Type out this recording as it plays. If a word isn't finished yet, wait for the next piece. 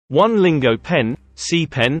1 Lingo pen, C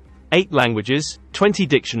pen, 8 languages, 20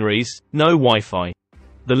 dictionaries, no Wi-Fi.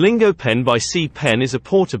 The Lingo pen by C pen is a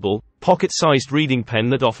portable, pocket-sized reading pen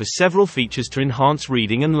that offers several features to enhance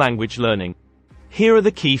reading and language learning. Here are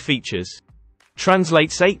the key features.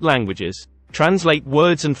 Translates 8 languages. Translate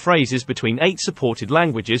words and phrases between 8 supported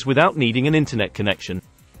languages without needing an internet connection.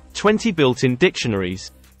 20 built-in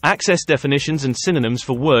dictionaries. Access definitions and synonyms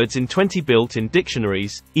for words in 20 built-in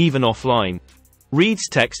dictionaries, even offline. Reads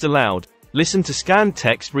text aloud. Listen to scanned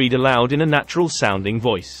text read aloud in a natural-sounding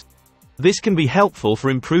voice. This can be helpful for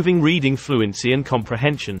improving reading fluency and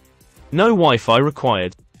comprehension. No Wi-Fi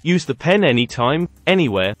required. Use the pen anytime,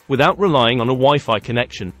 anywhere, without relying on a Wi-Fi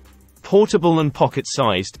connection. Portable and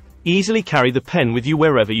pocket-sized. Easily carry the pen with you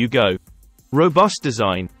wherever you go. Robust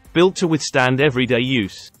design. Built to withstand everyday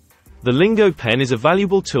use. The Lingo pen is a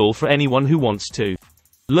valuable tool for anyone who wants to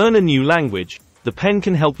learn a new language. The pen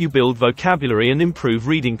can help you build vocabulary and improve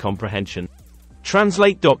reading comprehension.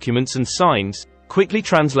 Translate documents and signs. Quickly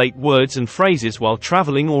translate words and phrases while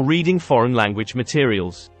traveling or reading foreign language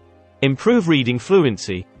materials. Improve reading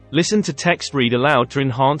fluency. Listen to text read aloud to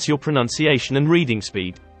enhance your pronunciation and reading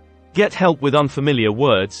speed. Get help with unfamiliar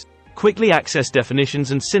words. Quickly access definitions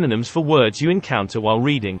and synonyms for words you encounter while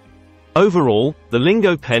reading. Overall, the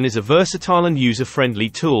Lingo pen is a versatile and user-friendly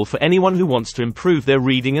tool for anyone who wants to improve their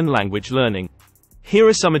reading and language learning. Here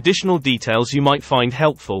are some additional details you might find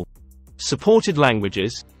helpful. Supported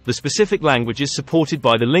languages. The specific languages supported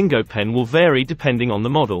by the Lingo pen will vary depending on the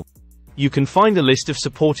model. You can find a list of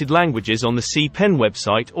supported languages on the C pen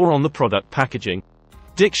website or on the product packaging.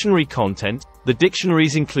 Dictionary content. The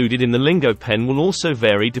dictionaries included in the Lingo pen will also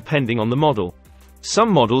vary depending on the model.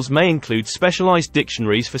 Some models may include specialized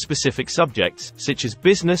dictionaries for specific subjects, such as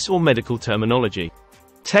business or medical terminology.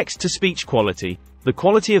 Text-to-speech quality. The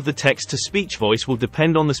quality of the text-to-speech voice will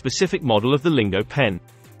depend on the specific model of the Lingo pen.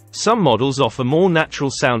 Some models offer more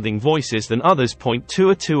natural-sounding voices than others. Point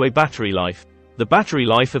 2 a battery life. The battery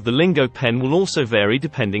life of the Lingo pen will also vary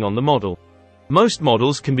depending on the model. Most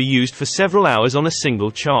models can be used for several hours on a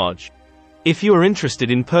single charge. If you are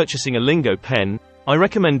interested in purchasing a Lingo pen, I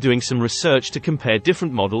recommend doing some research to compare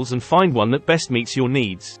different models and find one that best meets your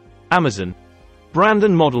needs. Amazon. Brand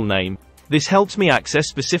and model name. This helps me access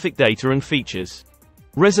specific data and features.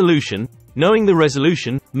 Resolution. Knowing the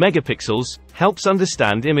resolution, megapixels, helps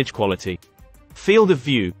understand image quality. Field of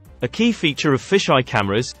view. A key feature of fisheye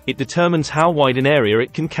cameras, it determines how wide an area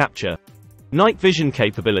it can capture. Night vision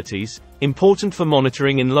capabilities, important for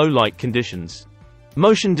monitoring in low light conditions.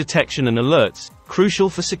 Motion detection and alerts, crucial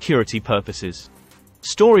for security purposes.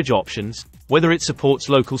 Storage options, whether it supports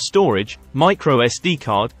local storage, micro SD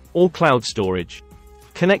card, or cloud storage.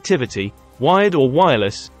 Connectivity, wired or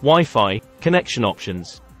wireless, Wi-Fi, connection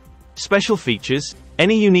options. Special features,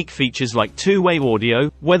 any unique features like two-way audio,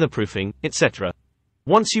 weatherproofing, etc.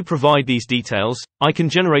 Once you provide these details, I can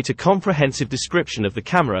generate a comprehensive description of the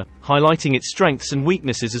camera, highlighting its strengths and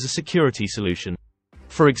weaknesses as a security solution.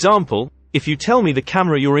 For example, if you tell me the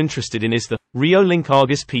camera you're interested in is the Reolink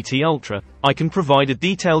Argus PT Ultra, I can provide a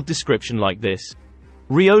detailed description like this.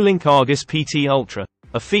 Reolink Argus PT Ultra,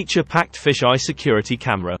 a feature-packed fisheye security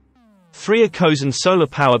camera. 3 Akozen solar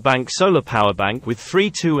power bank with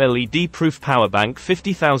 3.2 LED-proof power bank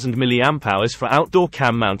 50,000 mAh for outdoor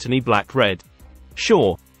cam mountain black-red.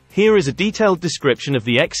 Sure. Here is a detailed description of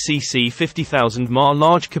the XCC 50,000 mAh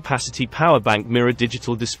large capacity power bank mirror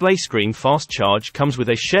digital display screen fast charge comes with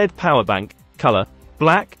a shared power bank, color,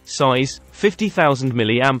 black, size, 50,000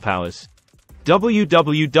 mAh.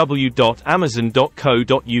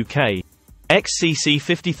 www.amazon.co.uk. XCC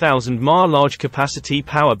 50,000 mAh large capacity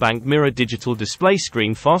power bank mirror digital display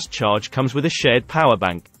screen fast charge comes with a shared power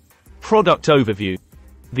bank. Product overview.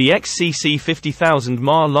 The XCC 50,000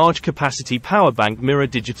 mAh large capacity power bank mirror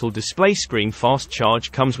digital display screen fast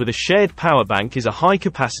charge comes with a shared power bank is a high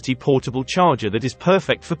capacity portable charger that is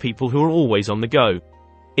perfect for people who are always on the go.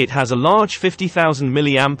 It has a large 50,000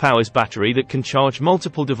 mAh battery that can charge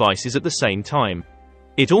multiple devices at the same time.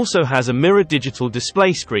 It also has a mirror digital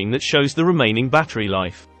display screen that shows the remaining battery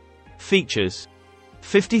life. Features.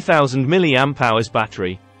 50,000 mAh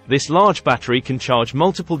battery. This large battery can charge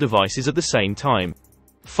multiple devices at the same time.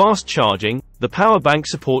 Fast charging. The power bank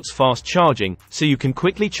supports fast charging, so you can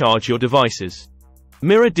quickly charge your devices.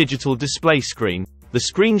 Mirror digital display screen. The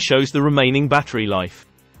screen shows the remaining battery life.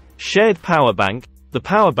 Shared power bank. The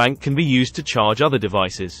power bank can be used to charge other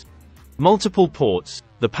devices. Multiple ports.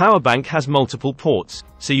 The power bank has multiple ports,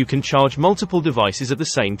 so you can charge multiple devices at the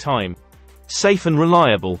same time. Safe and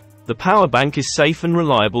reliable. The power bank is safe and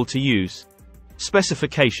reliable to use.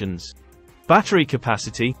 Specifications. Battery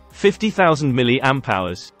capacity, 50,000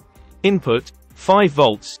 mAh. Input, 5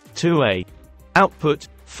 volts, 2A. Output,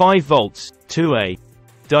 5 volts, 2A.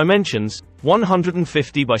 Dimensions,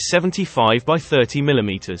 150 by 75 by 30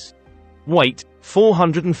 mm. Weight,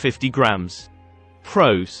 450 grams.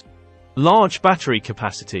 Pros: large battery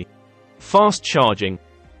capacity, fast charging,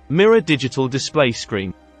 mirror digital display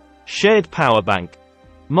screen, shared power bank,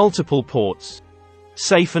 multiple ports,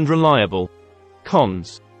 safe and reliable.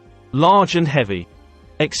 Cons: large and heavy,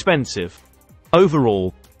 expensive.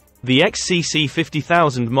 Overall, the XCC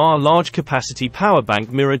 50000 mAh large capacity power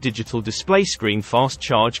bank mirror digital display screen fast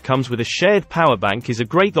charge comes with a shared power bank is a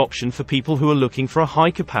great option for people who are looking for a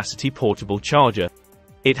high capacity portable charger.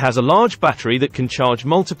 It has a large battery that can charge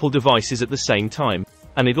multiple devices at the same time,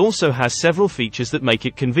 and it also has several features that make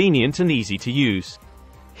it convenient and easy to use.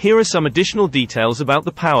 Here are some additional details about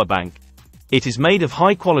the power bank. It is made of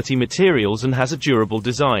high-quality materials and has a durable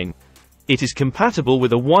design. It is compatible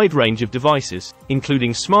with a wide range of devices,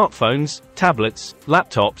 including smartphones, tablets,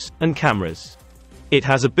 laptops, and cameras. It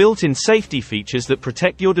has a built-in safety features that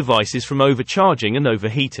protect your devices from overcharging and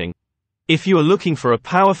overheating. If you are looking for a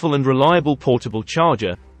powerful and reliable portable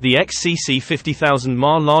charger, the XCC 50000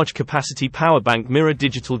 mAh large capacity power bank mirror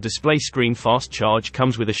digital display screen fast charge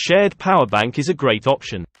comes with a shared power bank is a great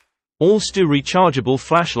option. Also rechargeable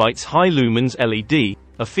flashlights high lumens LED,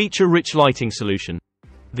 a feature-rich lighting solution.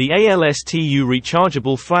 The ALSTU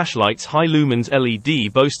rechargeable flashlights high lumens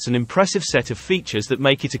LED boasts an impressive set of features that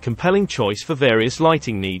make it a compelling choice for various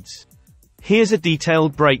lighting needs. Here's a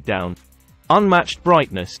detailed breakdown. Unmatched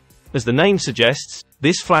brightness. As the name suggests,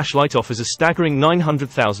 this flashlight offers a staggering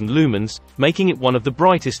 900,000 lumens, making it one of the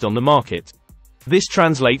brightest on the market. This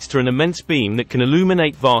translates to an immense beam that can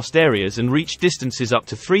illuminate vast areas and reach distances up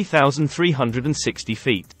to 3,360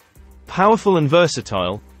 feet. Powerful and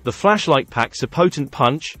versatile, the flashlight packs a potent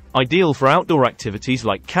punch, ideal for outdoor activities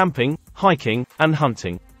like camping, hiking, and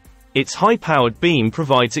hunting. Its high-powered beam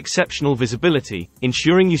provides exceptional visibility,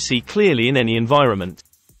 ensuring you see clearly in any environment.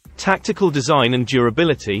 Tactical design and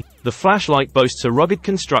durability, the flashlight boasts a rugged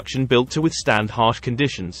construction built to withstand harsh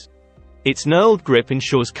conditions. Its knurled grip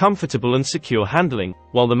ensures comfortable and secure handling,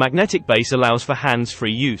 while the magnetic base allows for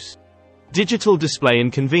hands-free use. Digital display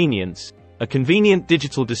and convenience. A convenient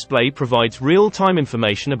digital display provides real-time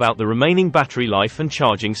information about the remaining battery life and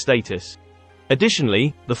charging status.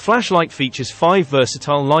 Additionally, the flashlight features 5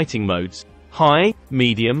 versatile lighting modes: high,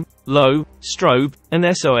 medium, low, strobe, and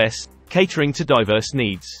SOS, catering to diverse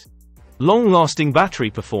needs. Long-lasting battery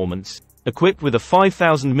performance. Equipped with a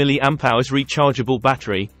 5000 mAh rechargeable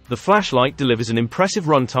battery, the flashlight delivers an impressive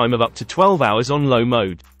runtime of up to 12 hours on low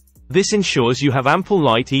mode. This ensures you have ample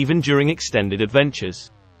light even during extended adventures.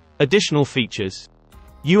 Additional features: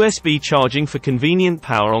 USB charging for convenient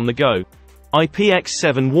power on the go.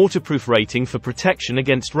 IPX7 waterproof rating for protection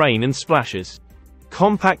against rain and splashes.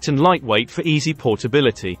 Compact and lightweight for easy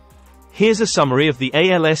portability. Here's a summary of the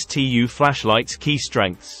ALSTU flashlight's key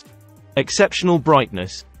strengths. Exceptional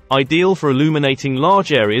brightness, ideal for illuminating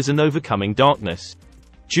large areas and overcoming darkness.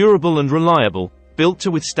 Durable and reliable, built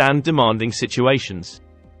to withstand demanding situations.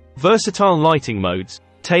 Versatile lighting modes,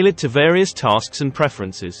 tailored to various tasks and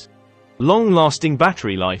preferences. Long-lasting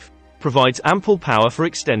battery life, provides ample power for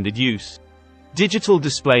extended use. Digital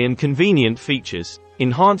display and convenient features,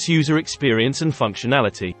 enhance user experience and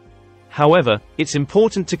functionality. However, it's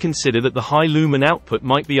important to consider that the high lumen output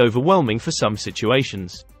might be overwhelming for some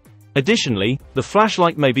situations. Additionally, the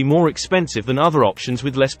flashlight may be more expensive than other options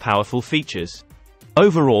with less powerful features.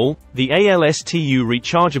 Overall, the ALSTU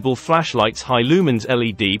rechargeable flashlight's high lumens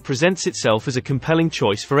LED presents itself as a compelling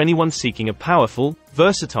choice for anyone seeking a powerful,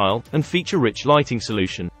 versatile, and feature-rich lighting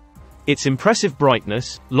solution. Its impressive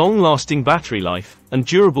brightness, long-lasting battery life, and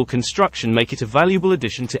durable construction make it a valuable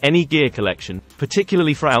addition to any gear collection,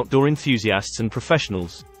 particularly for outdoor enthusiasts and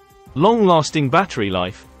professionals. Long-lasting battery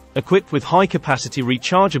life. Equipped with high-capacity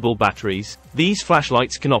rechargeable batteries, these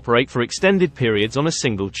flashlights can operate for extended periods on a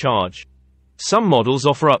single charge. Some models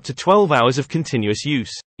offer up to 12 hours of continuous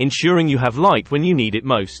use, ensuring you have light when you need it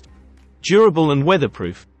most. Durable and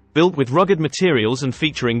weatherproof. Built with rugged materials and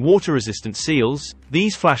featuring water-resistant seals,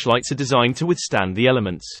 these flashlights are designed to withstand the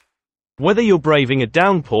elements. Whether you're braving a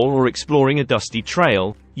downpour or exploring a dusty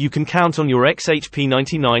trail, you can count on your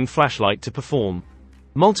XHP99 flashlight to perform.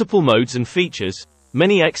 Multiple modes and features.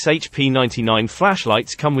 Many XHP99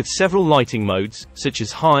 flashlights come with several lighting modes, such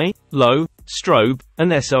as high, low, strobe,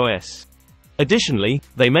 and SOS. Additionally,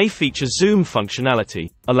 they may feature zoom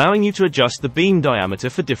functionality, allowing you to adjust the beam diameter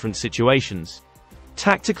for different situations.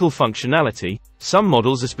 Tactical functionality. Some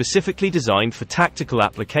models are specifically designed for tactical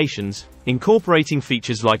applications, incorporating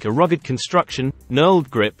features like a rugged construction,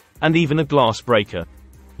 knurled grip, and even a glass breaker.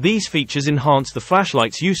 These features enhance the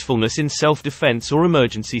flashlight's usefulness in self-defense or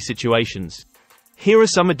emergency situations. Here are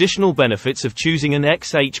some additional benefits of choosing an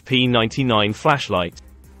XHP99 flashlight.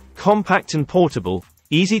 Compact and portable,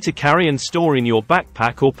 easy to carry and store in your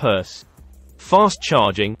backpack or purse. Fast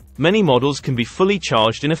charging, many models can be fully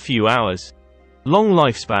charged in a few hours. Long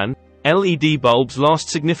lifespan, LED bulbs last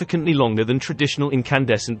significantly longer than traditional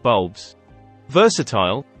incandescent bulbs.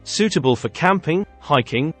 Versatile, suitable for camping,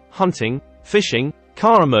 hiking, hunting, fishing,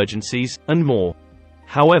 car emergencies, and more.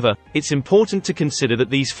 However, it's important to consider that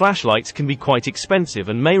these flashlights can be quite expensive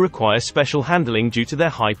and may require special handling due to their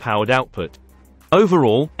high-powered output.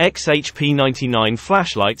 Overall, XHP99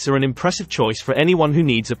 flashlights are an impressive choice for anyone who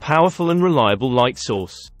needs a powerful and reliable light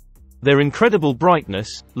source. Their incredible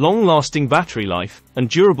brightness, long-lasting battery life, and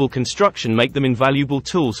durable construction make them invaluable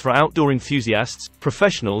tools for outdoor enthusiasts,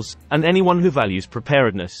 professionals, and anyone who values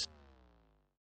preparedness.